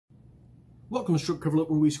Welcome to Strip Cover Lit,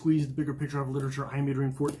 where we squeeze the bigger picture of literature. I'm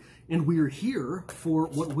Adrian Fort, and we are here for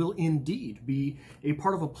what will indeed be a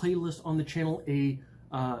part of a playlist on the channel, a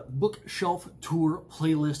bookshelf tour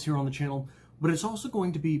playlist here on the channel, but it's also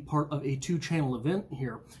going to be part of a two-channel event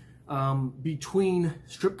here between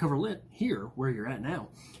Strip Cover Lit, here, where you're at now,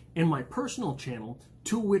 and my personal channel,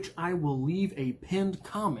 to which I will leave a pinned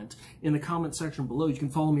comment in the comment section below. You can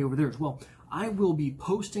follow me over there as well. I will be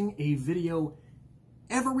posting a video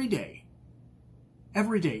every day.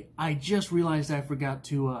 Every day. I just realized I forgot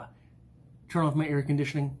to turn off my air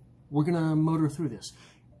conditioning. We're going to motor through this.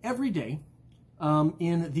 Every day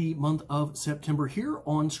in the month of September here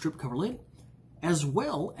on Strip Cover Lit, as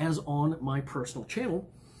well as on my personal channel.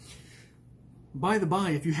 By the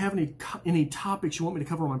by, if you have any topics you want me to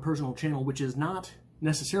cover on my personal channel, which is not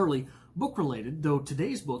necessarily book-related, though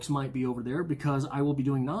today's books might be over there because I will be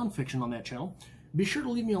doing nonfiction on that channel, be sure to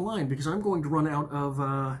leave me a line because I'm going to run out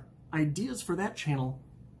of ideas for that channel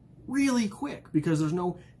really quick because there's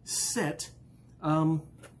no set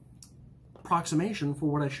approximation for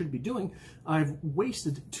what I should be doing. I've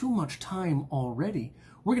wasted too much time already.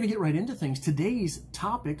 We're going to get right into things. Today's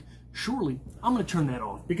topic, surely, I'm going to turn that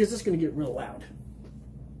off because it's going to get real loud.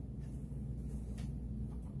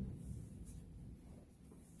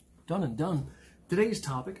 Done and done. Today's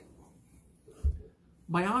topic,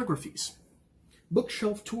 biographies.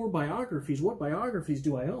 Bookshelf tour biographies. What biographies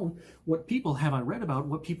do I own? What people have I read about?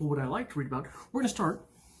 What people would I like to read about? We're going to start.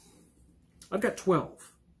 I've got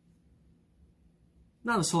 12.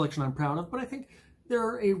 Not a selection I'm proud of, but I think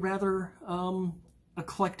they're a rather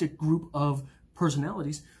eclectic group of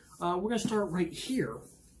personalities. We're going to start right here.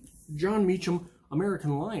 John Meacham,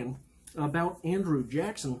 American Lion, about Andrew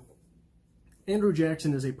Jackson. Andrew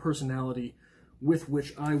Jackson is a personality with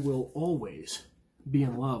which I will always be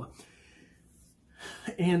in love.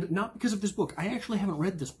 And not because of this book. I actually haven't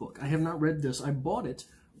read this book. I have not read this. I bought it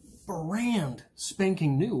brand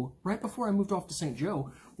spanking new right before I moved off to St.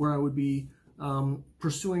 Joe, where I would be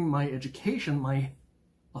pursuing my education, my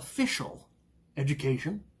official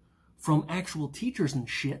education from actual teachers and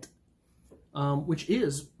shit, which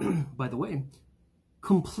is, by the way,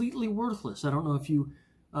 completely worthless. I don't know if you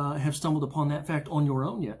have stumbled upon that fact on your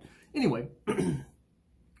own yet. Anyway,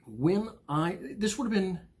 this would have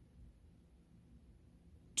been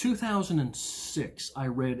 2006, I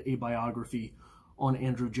read a biography on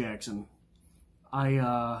Andrew Jackson.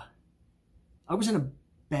 I was in a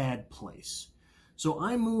bad place. So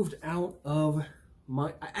I moved out of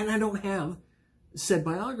and I don't have said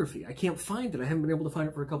biography. I can't find it. I haven't been able to find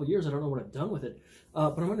it for a couple of years. I don't know what I've done with it.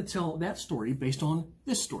 But I'm going to tell that story based on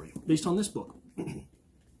this story, based on this book,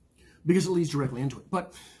 because it leads directly into it.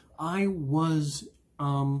 But I was,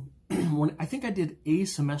 I think I did a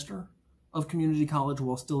semester of community college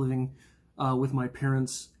while still living with my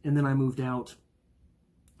parents, and then I moved out.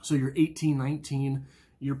 So you're 18, 19,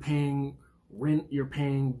 you're paying rent, you're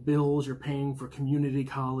paying bills, you're paying for community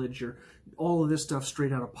college, you're all of this stuff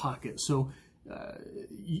straight out of pocket. So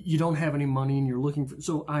you don't have any money and you're looking for,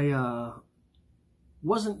 so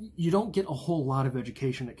you don't get a whole lot of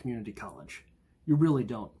education at community college. You really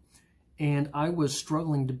don't. And I was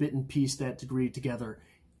struggling to bit and piece that degree together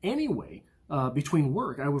anyway. Between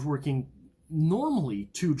work, I was working normally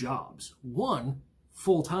 2 jobs, 1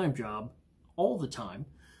 full-time job all the time,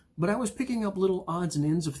 but I was picking up little odds and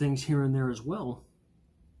ends of things here and there as well.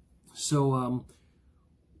 So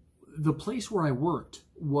the place where I worked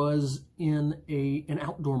was in an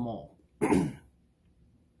outdoor mall. Pardon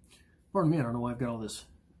me, I don't know why I've got all this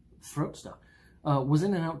throat stuff. Was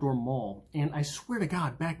in an outdoor mall, and I swear to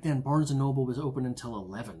God, back then Barnes & Noble was open until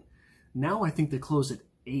 11. Now I think they close at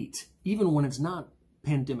 8, even when it's not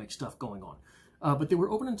pandemic stuff going on. But they were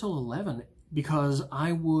open until 11 because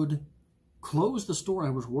I would close the store I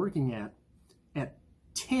was working at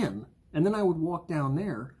 10, and then I would walk down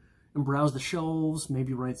there and browse the shelves,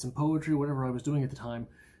 maybe write some poetry, whatever I was doing at the time,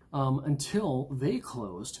 until they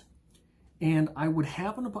closed. And I would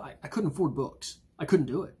happen to buy, I couldn't afford books. I couldn't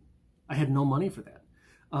do it. I had no money for that.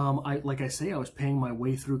 Like I say, I was paying my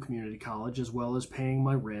way through community college, as well as paying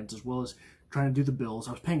my rent, as well as trying to do the bills.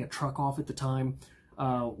 I was paying a truck off at the time.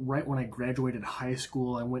 Right when I graduated high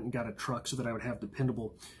school, I went and got a truck so that I would have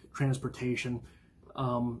dependable transportation.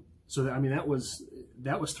 So I mean, that was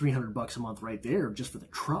 $300 a month right there just for the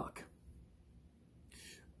truck.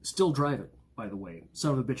 Still drive it, by the way.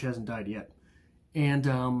 Son of a bitch hasn't died yet. And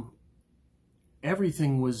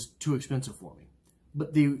everything was too expensive for me.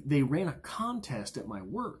 But they ran a contest at my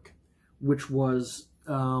work, which was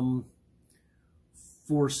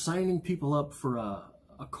for signing people up for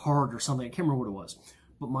a card or something. I can't remember what it was.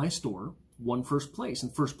 But my store won first place,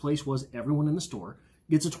 and first place was everyone in the store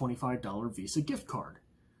gets a $25 Visa gift card.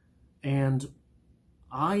 And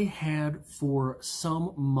I had, for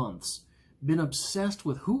some months, been obsessed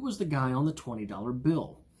with who was the guy on the $20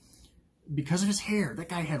 bill. Because of his hair. That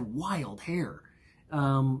guy had wild hair.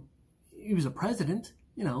 He was a president,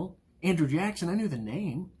 you know, Andrew Jackson. I knew the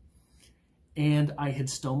name. And I had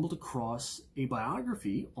stumbled across a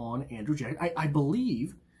biography on Andrew Jackson. I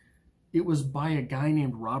believe it was by a guy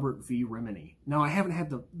named Robert V. Remini. Now, I haven't had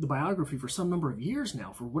the biography for some number of years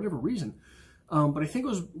now, for whatever reason. But I think it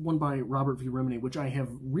was one by Robert V. Remini, which I have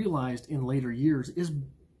realized in later years is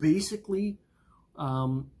basically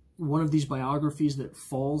one of these biographies that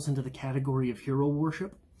falls into the category of hero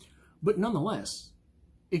worship. But nonetheless,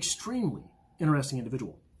 extremely interesting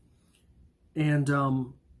individual. And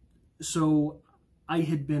so I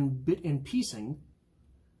had been bit and piecing,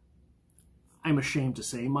 I'm ashamed to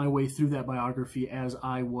say, my way through that biography as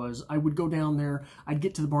I would go down there, I'd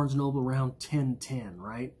get to the Barnes & Noble around 10:10,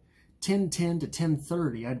 right? 10:10 to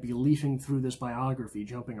 10:30, I'd be leafing through this biography,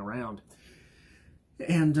 jumping around.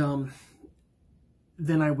 And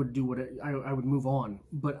then I would do what I would move on.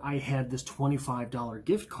 But I had this $25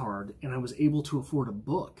 gift card, and I was able to afford a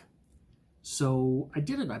book. So I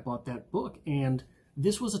did it. I bought that book, and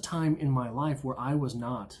this was a time in my life where I was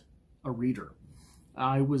not a reader.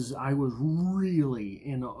 I was really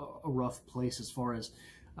in a rough place as far as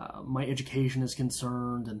my education is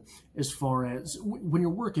concerned, and as far as when you're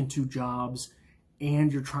working 2 jobs,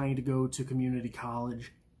 and you're trying to go to community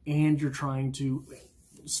college, and you're trying to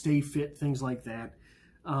stay fit, things like that.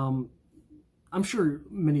 I'm sure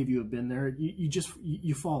many of you have been there.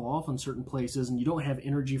 You fall off on certain places, and you don't have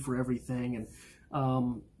energy for everything, and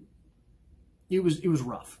it was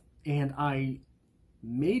rough. And I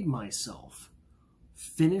made myself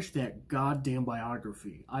finish that goddamn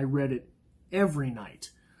biography. I read it every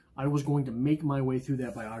night. I was going to make my way through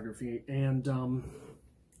that biography, and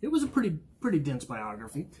it was a pretty dense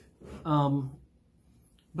biography.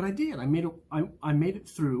 But I did. I made it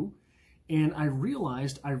through. And I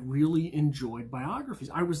realized I really enjoyed biographies.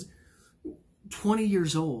 I was 20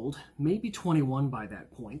 years old, maybe 21 by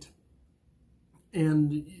that point.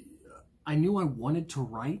 And I knew I wanted to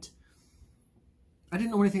write. I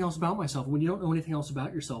didn't know anything else about myself. When you don't know anything else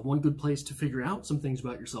about yourself, one good place to figure out some things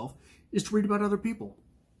about yourself is to read about other people.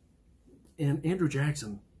 And Andrew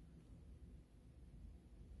Jackson,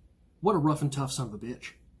 what a rough and tough son of a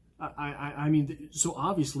bitch. I mean, so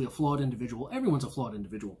obviously a flawed individual. Everyone's a flawed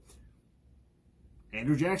individual.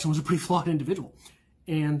 Andrew Jackson was a pretty flawed individual.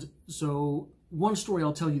 And so one story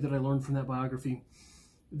I'll tell you that I learned from that biography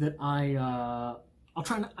that I've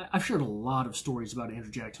shared a lot of stories about Andrew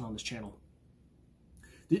Jackson on this channel.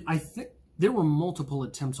 I think there were multiple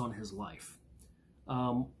attempts on his life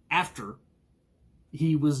after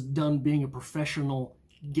he was done being a professional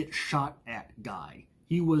get shot at guy.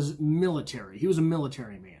 He was military. He was a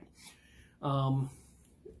military man.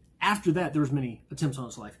 After that, there was many attempts on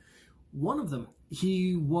his life. One of them,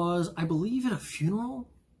 he was, I believe, at a funeral.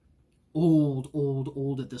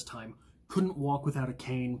 Old at this time. Couldn't walk without a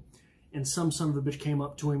cane. And some son of a bitch came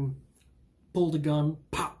up to him, pulled a gun,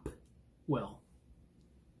 pop. Well,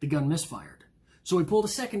 the gun misfired. So he pulled a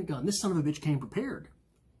second gun. This son of a bitch came prepared.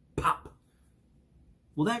 Pop.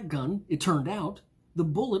 Well, that gun, it turned out, the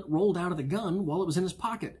bullet rolled out of the gun while it was in his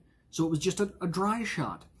pocket. So it was just a dry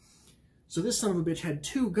shot. So this son of a bitch had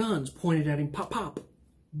 2 guns pointed at him, pop, pop.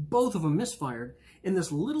 Both of them misfired, and this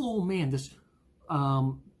little old man, this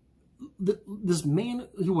man,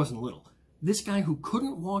 he wasn't little, this guy who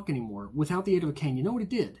couldn't walk anymore without the aid of a cane, you know what he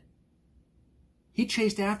did? He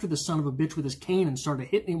chased after the son of a bitch with his cane and started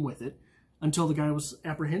hitting him with it until the guy was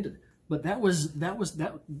apprehended. But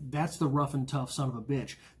that's the rough and tough son of a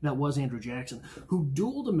bitch. That was Andrew Jackson, who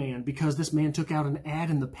dueled a man because this man took out an ad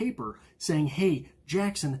in the paper saying, "Hey,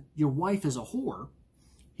 Jackson, your wife is a whore."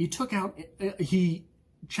 He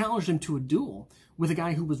challenged him to a duel with a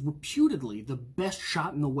guy who was reputedly the best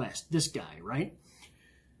shot in the West. This guy, right?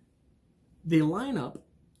 They line up,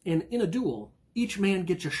 and in a duel, each man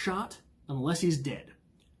gets a shot unless he's dead.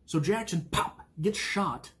 So Jackson, pop, gets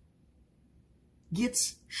shot,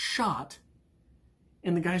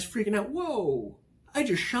 and the guy's freaking out. Whoa, I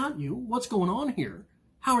just shot you. What's going on here?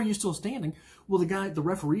 How are you still standing? Well, the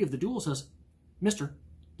referee of the duel says, "Mister,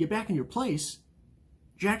 get back in your place."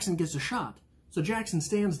 Jackson gets a shot. So Jackson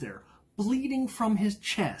stands there, bleeding from his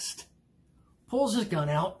chest, pulls his gun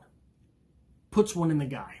out, puts one in the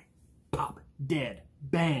guy. Pop, dead,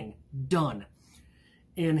 bang, done.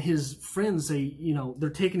 And his friends say, you know, they're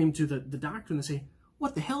taking him to the doctor, and they say,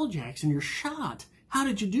 "What the hell, Jackson, you're shot. How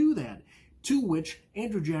did you do that?" To which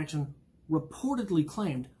Andrew Jackson reportedly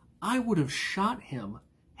claimed, "I would have shot him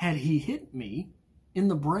had he hit me in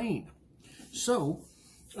the brain. So,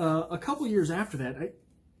 a couple years after that,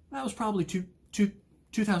 that was probably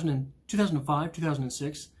 2005,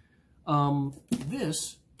 2006,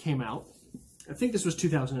 this came out. I think this was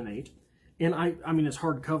 2008. And I mean, it's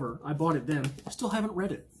hardcover. I bought it then. I still haven't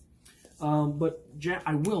read it. But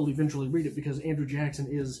I will eventually read it because Andrew Jackson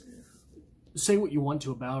is, say what you want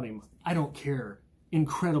to about him, I don't care,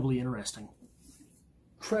 incredibly interesting.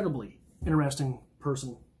 Incredibly interesting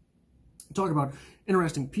person. Talk about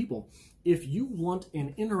interesting people. If you want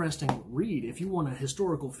an interesting read, if you want a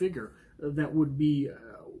historical figure that would be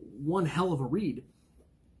one hell of a read,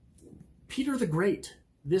 Peter the Great.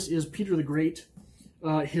 This is Peter the Great,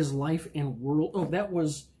 his life and world. Oh, that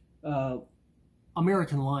was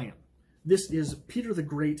American Lion. This is Peter the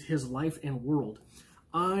Great, his life and world.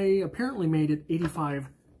 I apparently made it 85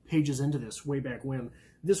 pages into this way back when.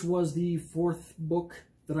 This was the 4th book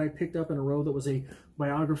that I picked up in a row that was a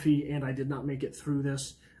biography, and I did not make it through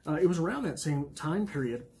this. It was around that same time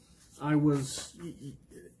period. I was,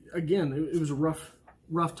 again, it was a rough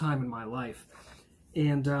time in my life.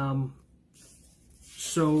 And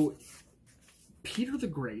so Peter the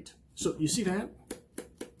Great, so you see that?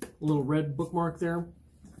 A little red bookmark there?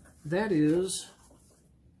 That is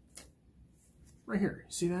right here.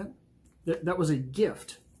 See that? That was a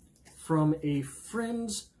gift from a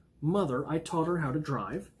friend's mother. I taught her how to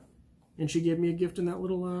drive, and she gave me a gift in that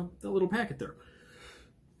little packet there.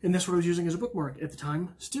 And that's what I was using as a bookmark at the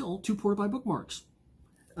time. Still too poor to buy bookmarks,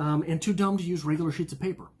 and too dumb to use regular sheets of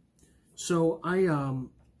paper. So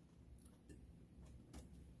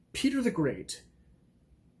Peter the Great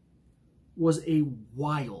was a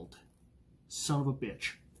wild son of a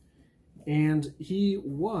bitch. And he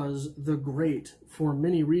was the great for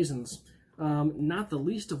many reasons, not the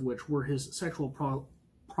least of which were his sexual proclivities.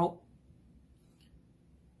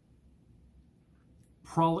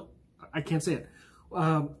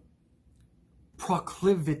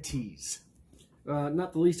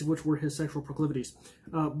 Not the least of which were his sexual proclivities.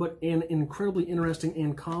 But an incredibly interesting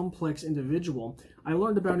and complex individual. I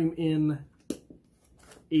learned about him in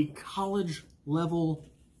a college-level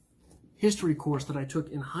history course that I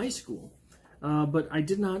took in high school. But I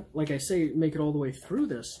did not, like I say, make it all the way through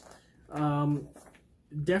this.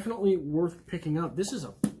 Definitely worth picking up. This is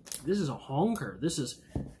a honker. This is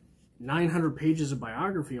 900 pages of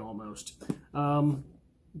biography almost. But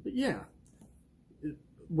yeah,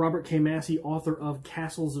 Robert K. Massey, author of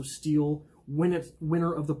Castles of Steel,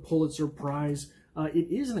 winner of the Pulitzer Prize.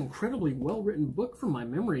 It is an incredibly well-written book from my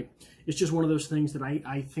memory. It's just one of those things that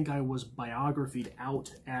I think I was biographied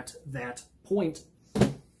out at that point.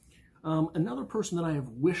 Another person that I have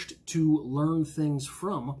wished to learn things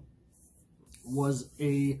from was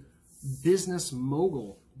a business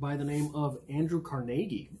mogul by the name of Andrew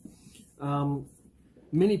Carnegie.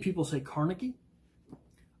 Many people say Carnegie.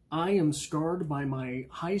 I am scarred by my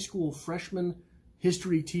high school freshman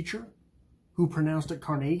history teacher who pronounced it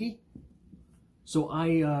Carnegie. So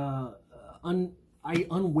I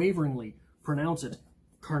unwaveringly pronounce it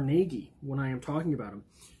Carnegie when I am talking about him.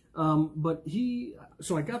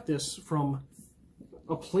 So I got this from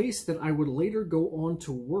a place that I would later go on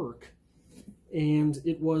to work, and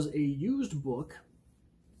it was a used book,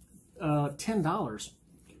 $10.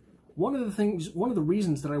 One of the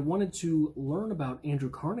reasons that I wanted to learn about Andrew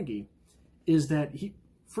Carnegie is that he,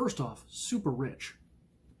 first off, super rich,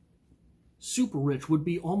 would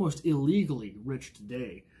be almost illegally rich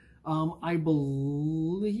today. I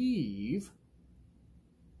believe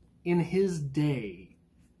in his day,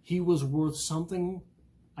 he was worth something,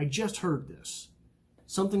 I just heard this,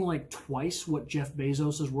 something like twice what Jeff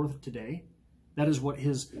Bezos is worth today. That is what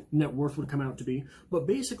his net worth would come out to be. But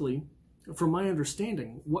basically, from my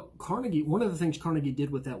understanding, one of the things Carnegie did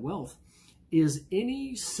with that wealth is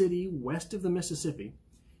any city west of the Mississippi,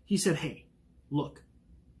 he said, hey, look,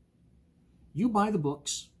 you buy the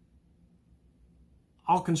books,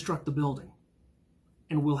 I'll construct the building,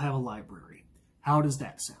 and we'll have a library. How does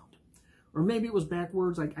that sound? Or maybe it was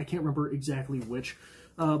backwards, I can't remember exactly which,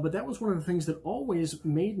 but that was one of the things that always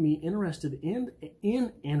made me interested in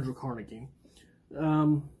Andrew Carnegie.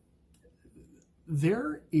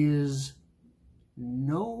 There is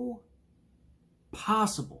no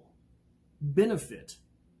possible benefit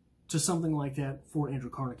to something like that for Andrew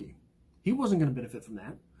Carnegie. He wasn't going to benefit from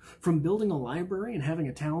that. From building a library and having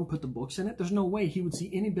a town put the books in it, there's no way he would see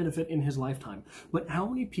any benefit in his lifetime. But how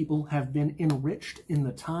many people have been enriched in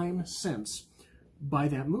the time since by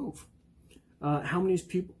that move? How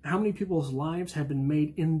many people's lives have been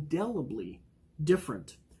made indelibly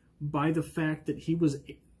different by the fact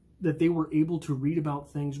that they were able to read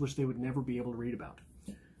about things which they would never be able to read about?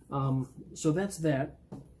 So that's that.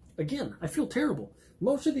 again, I feel terrible.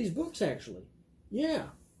 Most of these books, actually, yeah,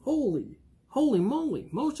 holy moly,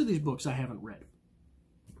 most of these books I haven't read.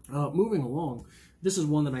 Moving along, this is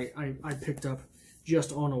one that I picked up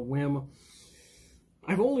just on a whim.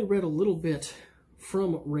 I've only read a little bit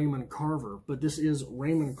from Raymond Carver, but this is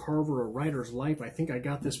Raymond Carver, A Writer's Life. I think I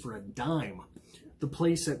got this for a dime. The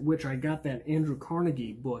place at which I got that Andrew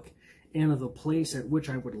Carnegie book, and the place at which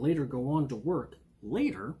I would later go on to work,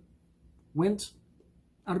 later went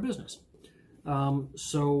out of business.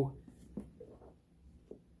 So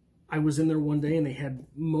I was in there one day and they had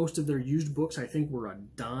most of their used books, I think, were a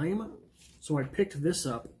dime. So I picked this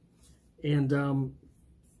up, and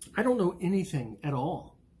I don't know anything at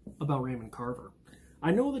all about Raymond Carver.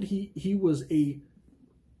 I know that he was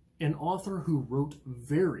an author who wrote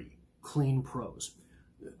very clean prose.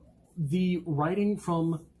 The writing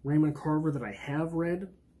from Raymond Carver that I have read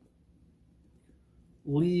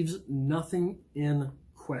leaves nothing in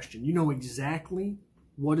question. You know exactly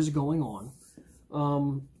what is going on,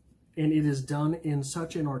 and it is done in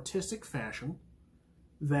such an artistic fashion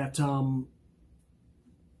that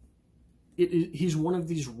he's one of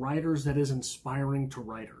these writers that is inspiring to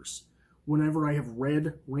writers. Whenever I have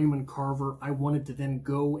read Raymond Carver, I wanted to then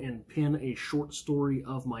go and pen a short story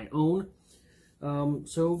of my own.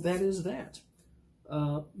 So that is that.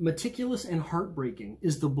 Meticulous and heartbreaking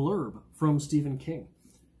is the blurb from Stephen King.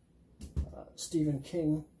 Stephen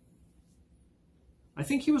King, I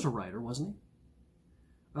think he was a writer, wasn't he?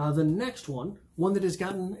 The next one that has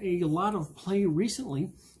gotten a lot of play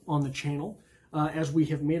recently on the channel, as we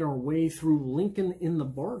have made our way through Lincoln in the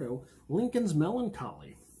Bardo, Lincoln's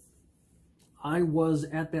Melancholy. I was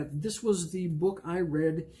at that. This was the book I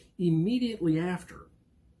read immediately after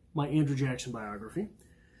my Andrew Jackson biography.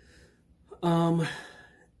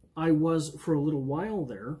 I was, for a little while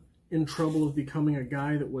there, in trouble of becoming a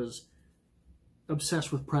guy that was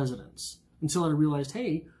obsessed with presidents, until I realized,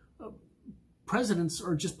 hey, presidents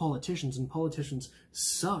are just politicians, and politicians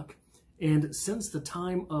suck. And since the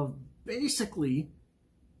time of basically,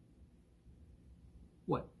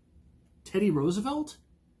 what, Teddy Roosevelt,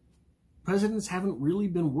 presidents haven't really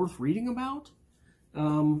been worth reading about.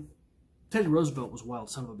 Teddy Roosevelt was a wild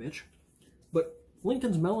son of a bitch. But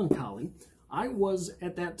Lincoln's Melancholy, I was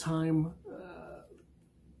at that time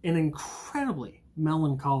an incredibly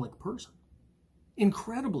melancholic person.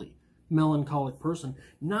 Incredibly melancholic person,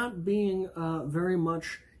 not being very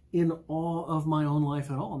much in awe of my own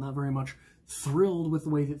life at all, not very much thrilled with the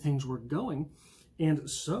way that things were going. And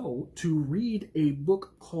so, to read a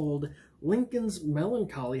book called Lincoln's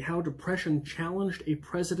Melancholy, How Depression Challenged a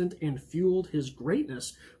President and Fueled His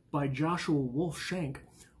Greatness by Joshua Wolf Shank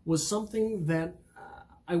was something that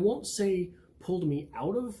I won't say pulled me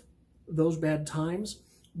out of those bad times,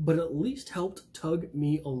 but at least helped tug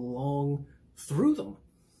me along through them.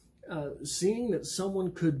 Seeing that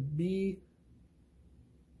someone could be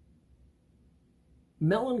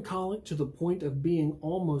melancholic to the point of being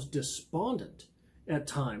almost despondent at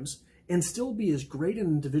times, and still be as great an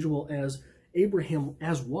individual as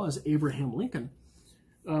was Abraham Lincoln,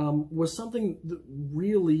 was something that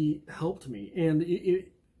really helped me. And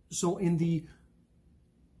so in the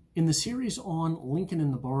series on Lincoln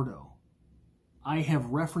in the Bardo, I have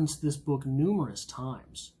referenced this book numerous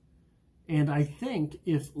times. And I think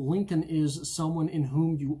if Lincoln is someone in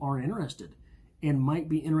whom you are interested, and might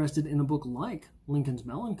be interested in a book like Lincoln's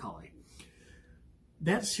Melancholy,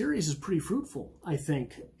 that series is pretty fruitful, I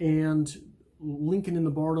think. And Lincoln in the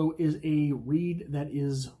Bardo is a read that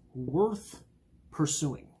is worth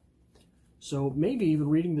pursuing. So maybe even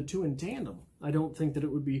reading the two in tandem. I don't think that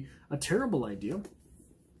it would be a terrible idea.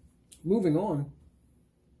 Moving on.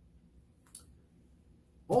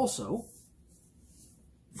 Also,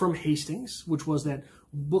 from Hastings, which was that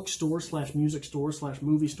bookstore slash music store slash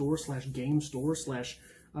movie store slash game store slash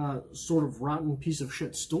sort of rotten piece of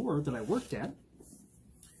shit store that I worked at,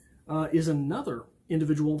 is another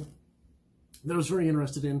individual that I was very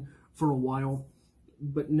interested in for a while,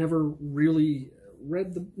 but never really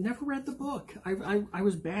read the book. I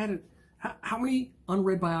was bad at... How many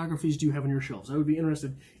unread biographies do you have on your shelves? I would be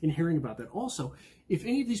interested in hearing about that. Also, if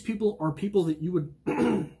any of these people are people that you would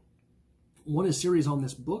want a series on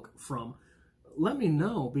this book from, let me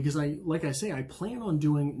know, because like I say, I plan on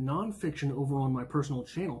doing nonfiction over on my personal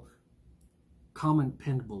channel. Comment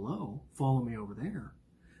pinned below. Follow me over there.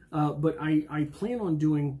 But I plan on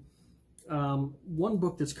doing one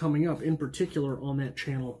book that's coming up in particular on that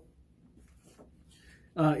channel.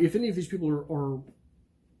 If any of these people are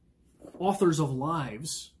authors of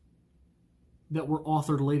lives that were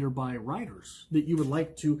authored later by writers that you would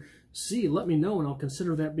like to see, let me know, and I'll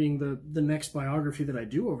consider that being the next biography that I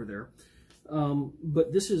do over there.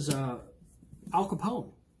 But this is Al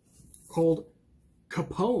Capone, called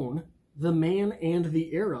Capone, the Man and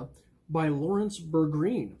the Era, by Lawrence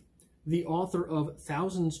Bergreen, the author of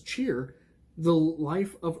Thousands Cheer, The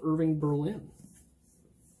Life of Irving Berlin.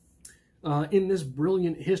 In this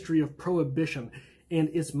brilliant history of Prohibition and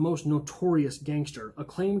its most notorious gangster,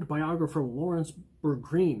 acclaimed biographer Lawrence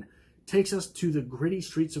Bergreen takes us to the gritty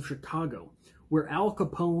streets of Chicago, where Al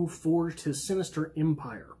Capone forged his sinister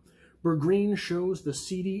empire. Bergreen shows the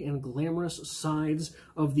seedy and glamorous sides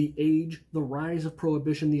of the age, the rise of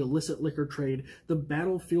Prohibition, the illicit liquor trade, the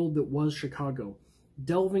battlefield that was Chicago.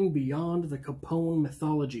 Delving beyond the Capone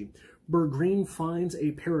mythology, Bergreen finds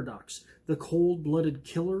a paradox: the cold-blooded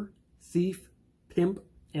killer, thief, pimp,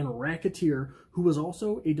 and racketeer who was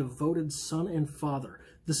also a devoted son and father,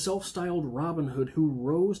 the self-styled Robin Hood who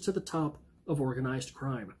rose to the top of organized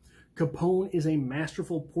crime. Capone is a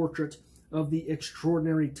masterful portrait of the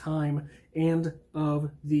extraordinary time and of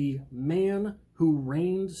the man who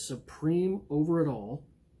reigned supreme over it all,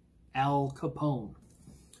 Al Capone.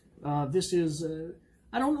 This is,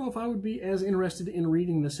 I don't know if I would be as interested in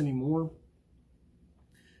reading this anymore.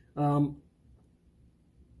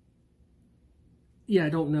 Yeah, I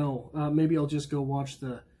don't know. Maybe I'll just go watch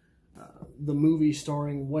the movie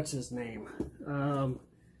starring what's his name.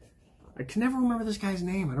 I can never remember this guy's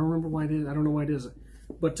name. I don't remember why it is. I don't know why it is.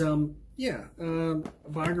 But yeah, a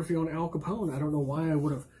biography on Al Capone. I don't know why I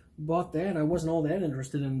would have bought that. I wasn't all that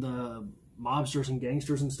interested in the mobsters and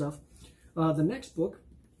gangsters and stuff. The next book,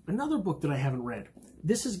 another book that I haven't read.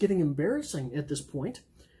 This is getting embarrassing at this point,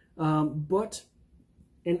 but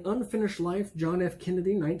An Unfinished Life, John F.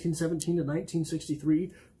 Kennedy, 1917 to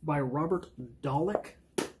 1963, by Robert Dallek.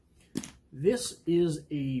 This is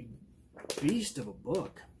a beast of a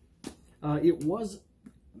book. It was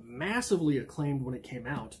massively acclaimed when it came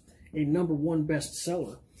out, a #1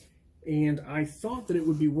 bestseller, and I thought that it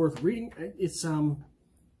would be worth reading. It's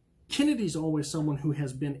Kennedy's always someone who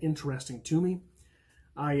has been interesting to me.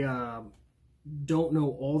 I don't know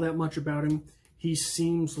all that much about him. He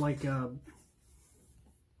seems like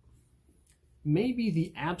maybe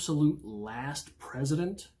the absolute last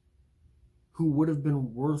president who would have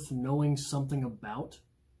been worth knowing something about.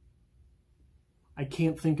 I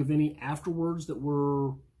can't think of any afterwards that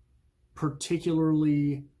were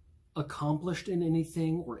particularly accomplished in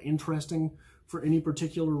anything or interesting for any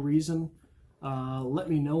particular reason. Let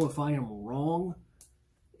me know if I am wrong.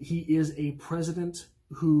 He is a president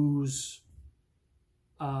whose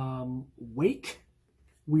wake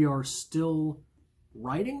we are still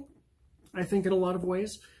writing, I think, in a lot of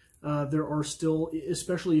ways. There are still,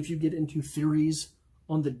 especially if you get into theories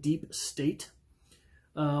on the deep state,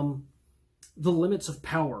 the limits of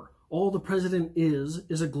power. All the president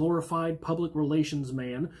is a glorified public relations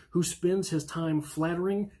man who spends his time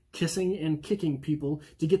flattering, kissing, and kicking people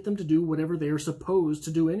to get them to do whatever they are supposed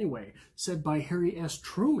to do anyway, said by Harry S.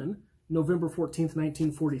 Truman, November 14th,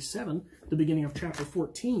 1947, the beginning of chapter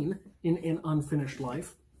 14 in An Unfinished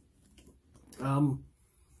Life.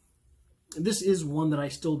 This is one that I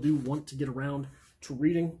still do want to get around to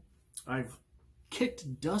reading. I've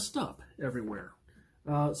kicked dust up everywhere.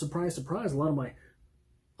 Surprise, surprise, a lot of my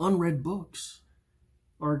unread books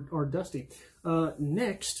are dusty.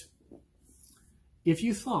 Next, if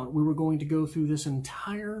you thought we were going to go through this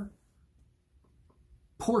entire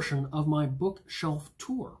portion of my bookshelf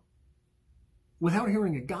tour without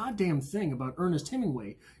hearing a goddamn thing about Ernest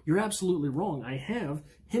Hemingway, you're absolutely wrong. I have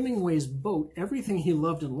Hemingway's Boat, Everything He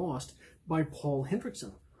Loved and Lost, by Paul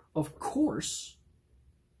Hendrickson. Of course,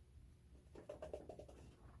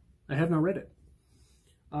 I have not read it.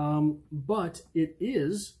 But it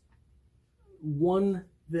is one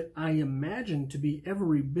that I imagine to be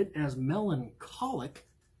every bit as melancholic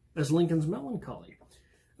as Lincoln's Melancholy.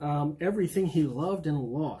 Everything He Loved and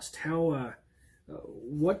Lost. How,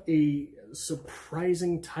 what a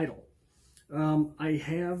surprising title. I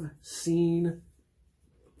have seen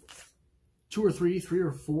three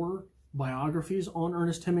or four biographies on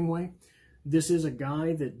Ernest Hemingway. This is a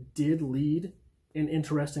guy that did lead an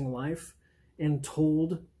interesting life and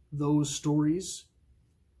told those stories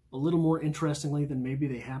a little more interestingly than maybe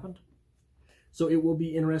they happened. So it will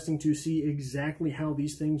be interesting to see exactly how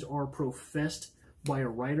these things are professed by a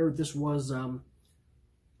writer. This was a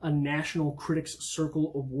National Critics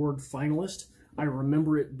Circle Award finalist. I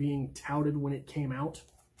remember it being touted when it came out.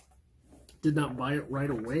 Did not buy it right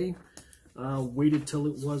away. Waited till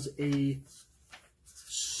it was a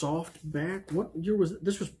softback. What year was it?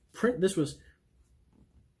 This was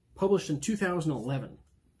published in 2011.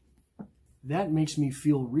 That makes me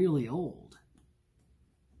feel really old.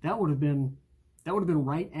 That would have been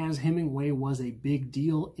right as Hemingway was a big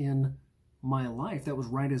deal in my life. That was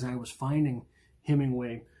right as I was finding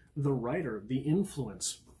Hemingway, the writer, the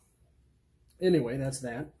influence. Anyway, that's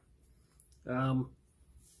that.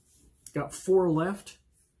 Got 4 left,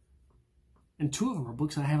 and 2 of them are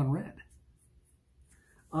books I haven't read.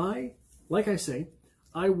 Like I say,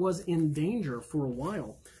 I was in danger for a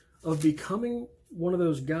while of becoming one of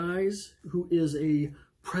those guys who is a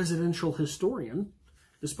presidential historian,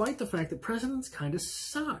 despite the fact that presidents kind of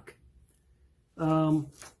suck.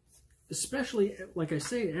 Especially, like I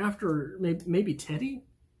say, after maybe Teddy,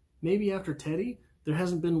 maybe after Teddy, there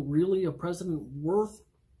hasn't been really a president worth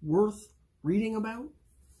reading about.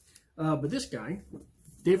 But this guy,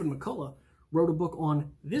 David McCullough, wrote a book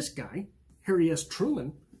on this guy, Harry S.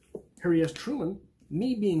 Truman. Harry S. Truman,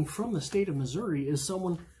 me being from the state of Missouri, is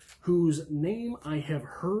someone whose name I have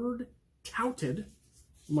heard touted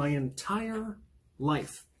my entire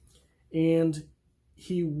life. And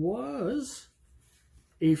he was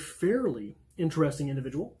a fairly interesting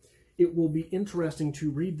individual. It will be interesting to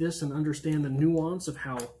read this and understand the nuance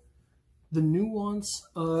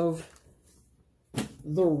of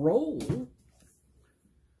the role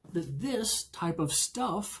that this type of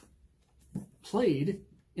stuff played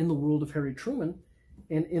in the world of Harry Truman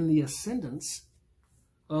and in the ascendance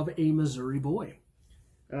of a Missouri boy.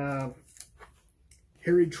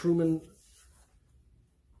 Harry Truman,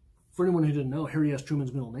 for anyone who didn't know, Harry S.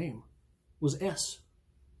 Truman's middle name was S,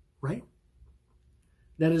 right?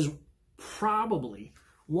 That is probably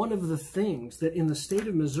one of the things that in the state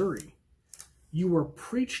of Missouri you were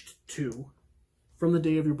preached to from the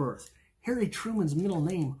day of your birth. Harry Truman's middle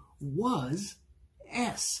name was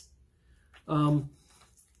S.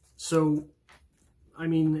 So, I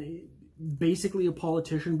mean, basically a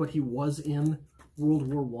politician, but he was in World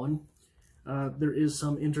War I. There is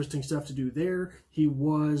some interesting stuff to do there. He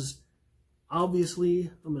was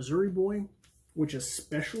obviously a Missouri boy, which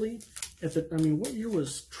especially at the, I mean, what year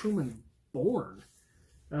was Truman born?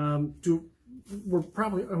 We're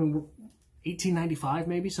probably, I mean, we're 1895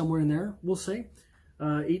 maybe, somewhere in there, we'll say.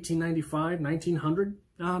 1895, 1900,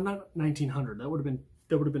 not 1900, that would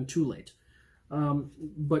have been too late.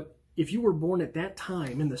 But if you were born at that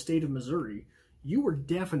time in the state of Missouri, you were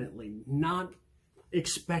definitely not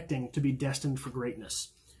expecting to be destined for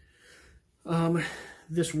greatness.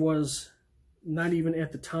 This was not even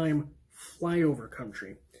at the time flyover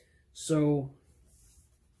country. So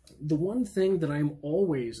the one thing that I'm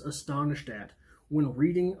always astonished at when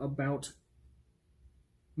reading about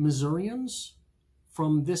Missourians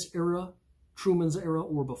from this era, Truman's era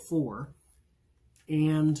or before,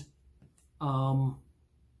 and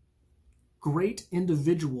great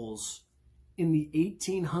individuals in the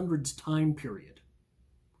 1800s time period,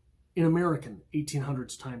 in American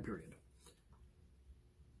 1800s time period.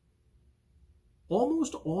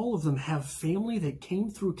 Almost all of them have family that came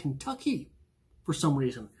through Kentucky for some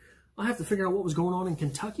reason. I have to figure out what was going on in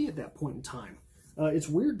Kentucky at that point in time. It's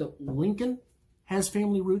weird that Lincoln has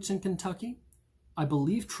family roots in Kentucky. I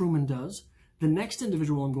believe Truman does. The next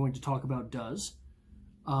individual I'm going to talk about does.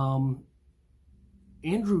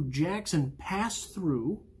 Andrew Jackson passed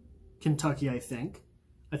through Kentucky, I think.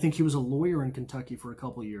 I think he was a lawyer in Kentucky for a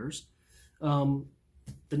couple years. The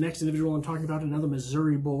next individual I'm talking about, another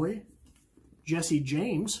Missouri boy, Jesse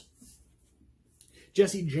James.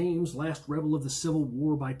 Jesse James, Last Rebel of the Civil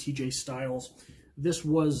War by T.J. Stiles. This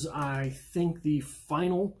was, I think, the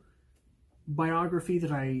final biography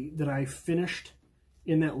that I finished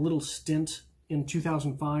in that little stint in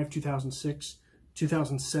 2005, 2006,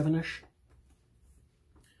 2007-ish.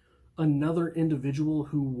 Another individual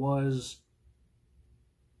who was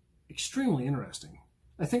extremely interesting.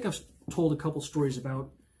 I think I've told a couple stories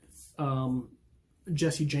about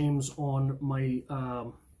Jesse James on my,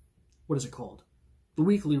 what is it called? The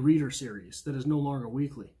Weekly Reader series that is no longer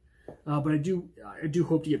weekly. But I do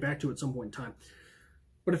hope to get back to it at some point in time.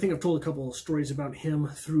 But I think I've told a couple of stories about him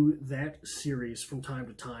through that series from time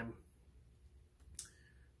to time.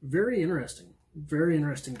 Very interesting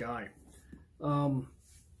guy.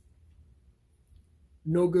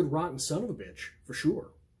 No good rotten son of a bitch, for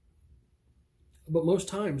sure. But most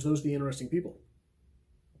times, those are the interesting people.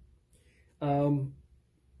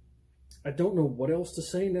 I don't know what else to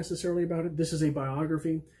say necessarily about it. This is a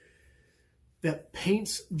biography that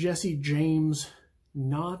paints Jesse James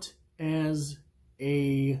not as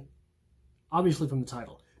a, obviously from the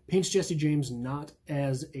title, paints Jesse James not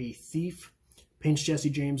as a thief, paints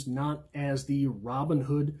Jesse James not as the Robin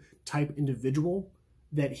Hood type individual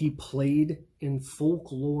that he played in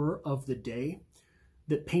folklore of the day,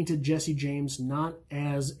 that painted Jesse James not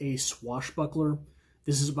as a swashbuckler.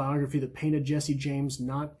 This is a biography that painted Jesse James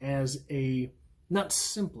not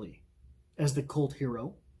simply as the cult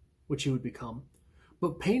hero, which he would become,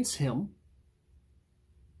 but paints him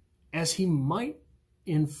as he might,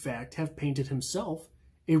 in fact, have painted himself,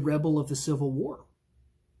 a rebel of the Civil War.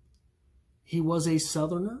 He was a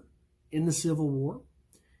Southerner in the Civil War.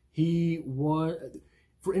 He was,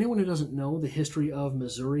 for anyone who doesn't know, the history of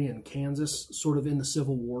Missouri and Kansas, sort of in the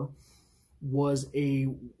Civil War, was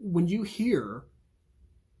when you hear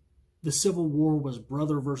the Civil War was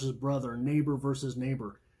brother versus brother, neighbor versus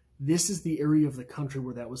neighbor, this is the area of the country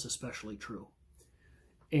where that was especially true.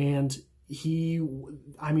 And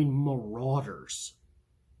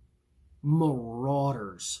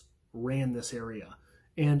marauders ran this area.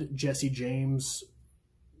 And Jesse James'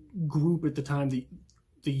 group at the time, the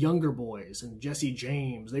Younger Boys and Jesse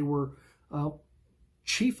James, they were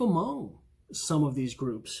chief among some of these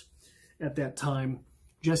groups at that time.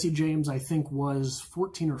 Jesse James, I think, was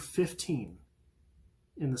 14 or 15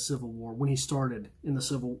 in the Civil War when he started in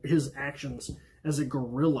his actions as a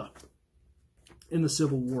guerrilla in the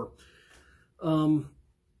Civil War.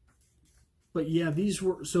 But yeah,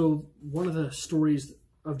 so one of the stories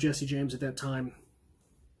of Jesse James at that time,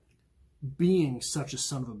 being such a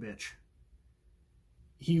son of a bitch,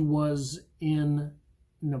 he was in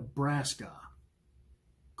Nebraska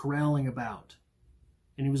corralling about,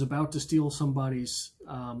 and he was about to steal somebody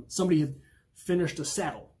had finished a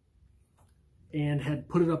saddle and had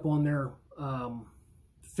put it up on their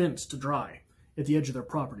fence to dry at the edge of their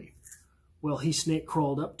property. Well, he snake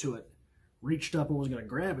crawled up to it, reached up and was going to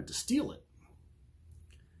grab it to steal it.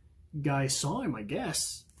 Guy saw him, I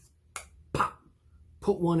guess, pop,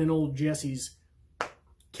 put one in old Jesse's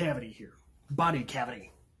cavity here, body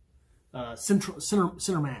cavity,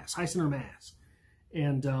 center mass, high center mass.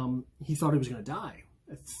 And he thought he was going to die.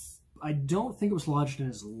 I don't think it was lodged in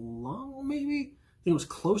his lung, maybe. I think it was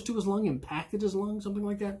close to his lung, impacted his lung, something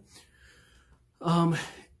like that.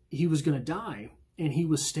 He was going to die, and he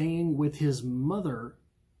was staying with his mother,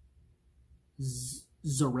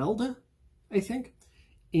 Zerelda, I think,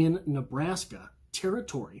 in Nebraska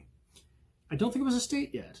Territory. I don't think it was a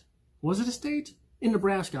state yet. Was it a state? In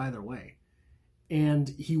Nebraska, either way. And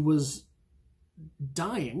he was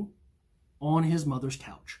dying on his mother's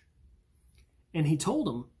couch. And he told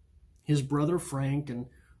him, his brother Frank, and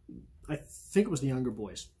I think it was the Younger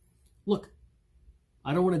Boys, look,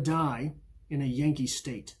 I don't want to die in a Yankee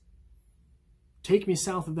state. Take me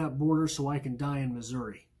south of that border so I can die in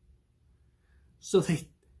Missouri. So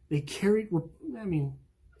they carried, I mean,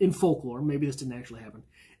 in folklore, maybe this didn't actually happen,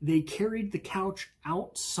 they carried the couch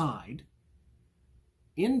outside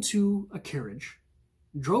into a carriage,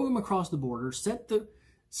 drove him across the border, set the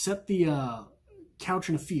couch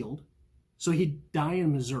in a field so he'd die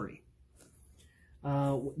in Missouri.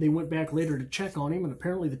 They went back later to check on him, and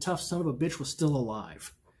apparently the tough son of a bitch was still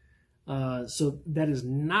alive. So that is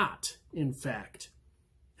not, in fact,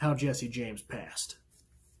 how Jesse James passed.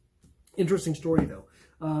 Interesting story, though.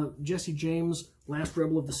 Jesse James, Last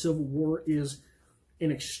Rebel of the Civil War, is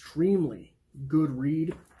an extremely good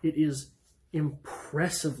read. It is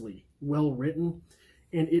impressively well written,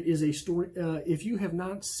 and it is a story. If you have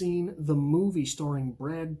not seen the movie starring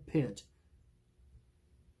Brad Pitt,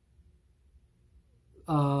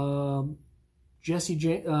 Jesse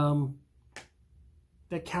James,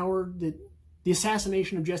 that coward, the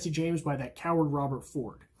assassination of Jesse James by that coward Robert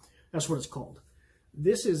Ford. That's what it's called.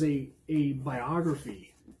 This is a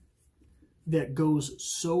biography that goes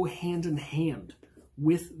so hand in hand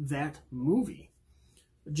with that movie.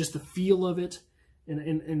 Just the feel of it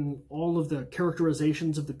and all of the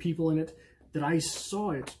characterizations of the people in it, that I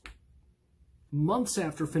saw it months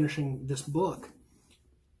after finishing this book.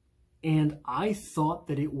 And I thought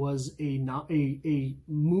that it was a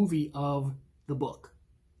movie of the book.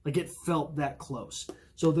 Like, it felt that close.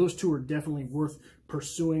 So those two are definitely worth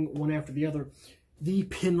pursuing one after the other. The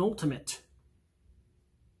penultimate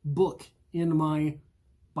book in my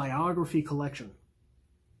biography collection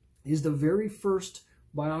is the very first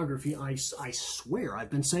biography. I swear, I've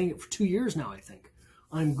been saying it for 2 years now, I think,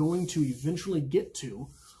 I'm going to eventually get to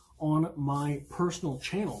on my personal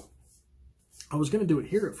channel. I was going to do it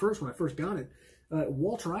here at first when I first got it.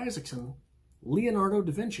 Walter Isaacson, Leonardo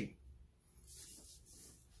da Vinci.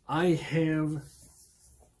 I'm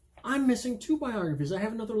missing 2 biographies. I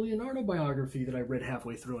have another Leonardo biography that I read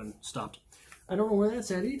halfway through and stopped. I don't know where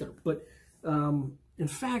that's at either. But in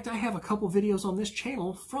fact, I have a couple videos on this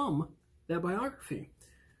channel from that biography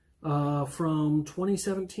from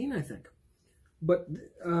 2017, I think. But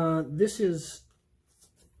this is,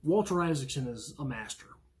 Walter Isaacson is a master.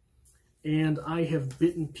 And I have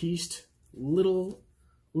bit and pieced little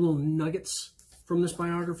nuggets from this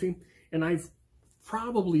biography. And I've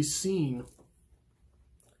probably seen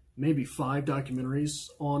maybe 5 documentaries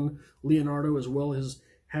on Leonardo, as well as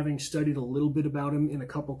having studied a little bit about him in a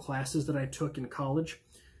couple classes that I took in college.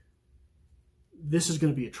 This is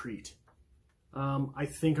going to be a treat. I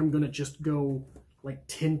think I'm going to just go like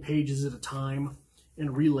 10 pages at a time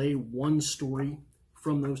and relay one story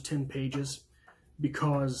from those 10 pages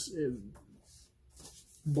because,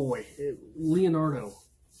 boy, Leonardo,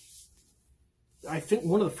 I think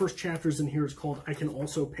one of the first chapters in here is called I Can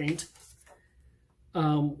Also Paint.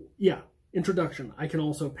 Yeah, introduction, I Can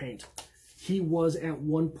Also Paint. He was at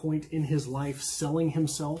one point in his life selling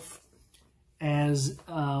himself as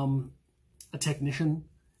a technician,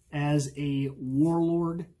 as a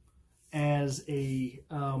warlord, as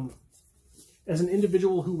an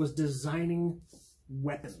individual who was designing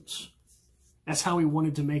weapons. That's how he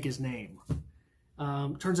wanted to make his name.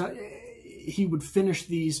 Turns out he would finish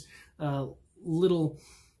these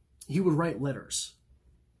he would write letters,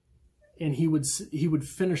 and he would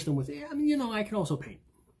finish them with, I can also paint.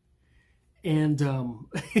 And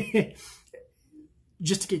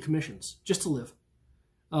just to get commissions, just to live.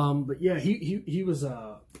 But yeah, he was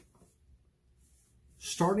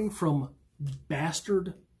starting from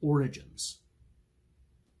bastard origins,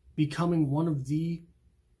 becoming one of the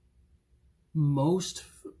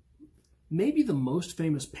maybe the most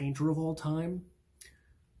famous painter of all time,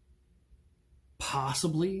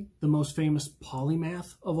 possibly the most famous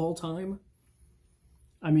polymath of all time.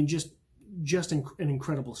 I mean, just an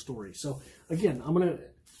incredible story. So again, I'm going to,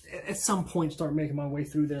 at some point, start making my way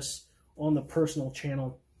through this on the personal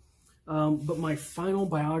channel. But my final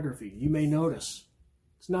biography, you may notice,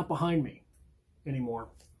 it's not behind me anymore.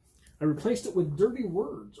 I replaced it with Dirty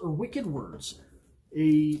Words, or Wicked Words,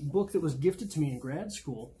 a book that was gifted to me in grad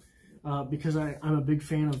school because I'm a big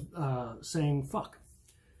fan of saying fuck.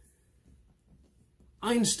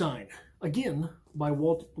 Einstein, again, by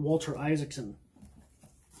Walter Isaacson.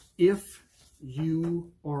 If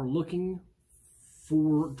you are looking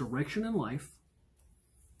for direction in life,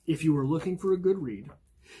 if you are looking for a good read,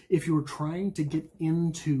 if you are trying to get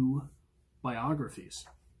into biographies,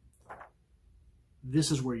 this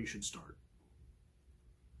is where you should start.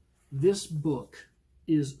 This book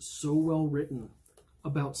is so well written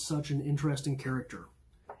about such an interesting character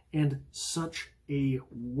and such a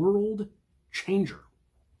world changer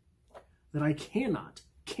that I cannot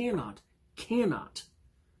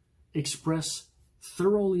express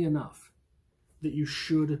thoroughly enough that you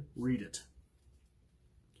should read it.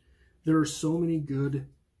 There are so many good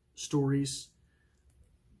stories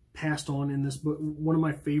passed on in this book. One of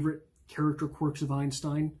my favorite character quirks of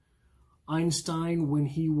Einstein, when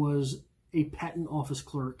he was a patent office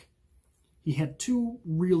clerk, he had 2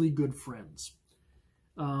 really good friends.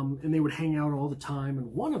 And they would hang out all the time,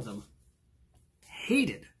 and one of them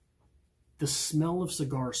hated the smell of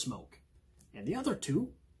cigar smoke, and the other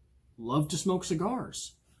 2 loved to smoke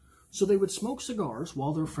cigars. So they would smoke cigars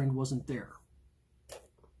while their friend wasn't there.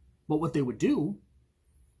 But what they would do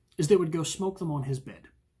is they would go smoke them on his bed.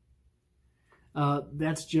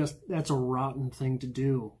 That's a rotten thing to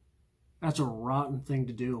do. That's a rotten thing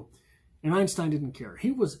to do. And Einstein didn't care. He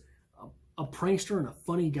was a prankster and a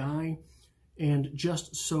funny guy, and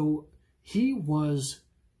just so he was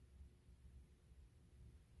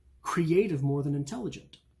creative more than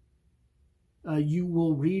intelligent. You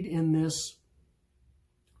will read in this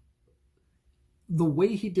the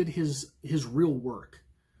way he did his real work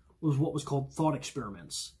was what was called thought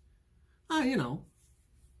experiments.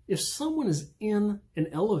 If someone is in an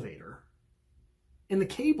elevator and the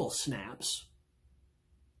cable snaps,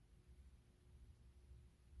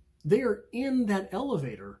 they are in that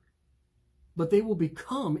elevator, but they will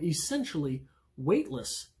become essentially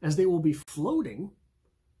weightless, as they will be floating,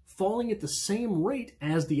 falling at the same rate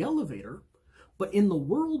as the elevator, but in the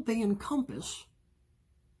world they encompass,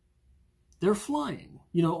 they're flying.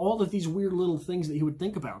 All of these weird little things that he would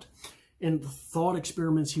think about and the thought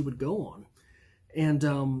experiments he would go on. And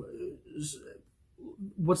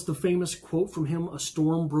what's the famous quote from him? A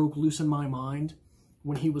storm broke loose in my mind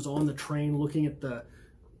when he was on the train looking at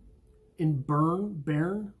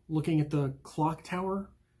Bern, looking at the clock tower.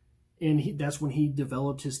 And that's when he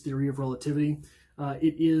developed his theory of relativity.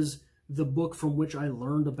 It is the book from which I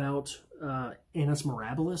learned about Annus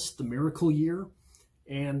Mirabilis, the miracle year,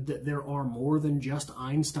 and that there are more than just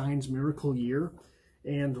Einstein's miracle year.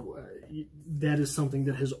 And that is something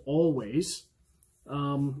that has always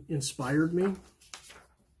inspired me.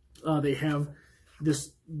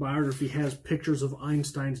 This biography has pictures of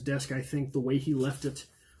Einstein's desk, I think, the way he left it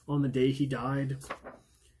on the day he died.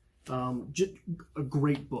 Just a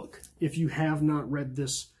great book. If you have not read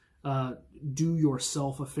this, do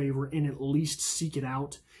yourself a favor and at least seek it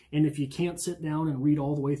out. And if you can't sit down and read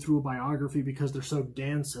all the way through a biography because they're so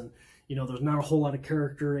dense and, you know, there's not a whole lot of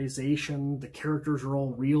characterization, the characters are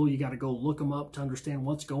all real, you got to go look them up to understand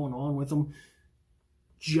what's going on with them,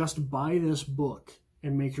 just buy this book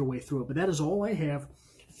and make your way through it. But that is all I have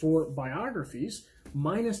for biographies,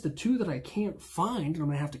 minus the 2 that I can't find, and I'm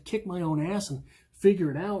going to have to kick my own ass and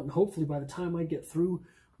figure it out, and hopefully by the time I get through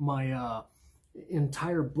my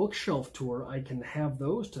entire bookshelf tour, I can have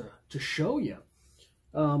those to show you.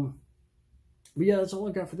 But yeah, that's all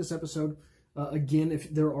I've got for this episode. Again,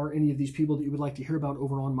 if there are any of these people that you would like to hear about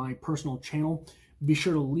over on my personal channel, be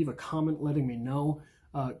sure to leave a comment letting me know.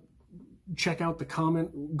 Check out the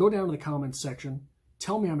comment, go down to the comments section,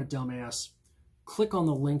 tell me I'm a dumbass, click on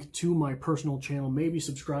the link to my personal channel, maybe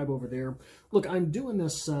subscribe over there. Look, I'm doing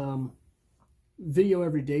this video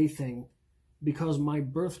every day thing because my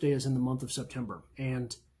birthday is in the month of September,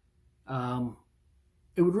 and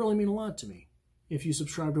it would really mean a lot to me if you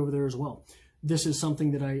subscribed over there as well. This is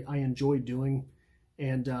something that I enjoy doing,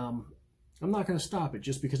 and I'm not going to stop it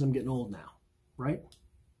just because I'm getting old now, right?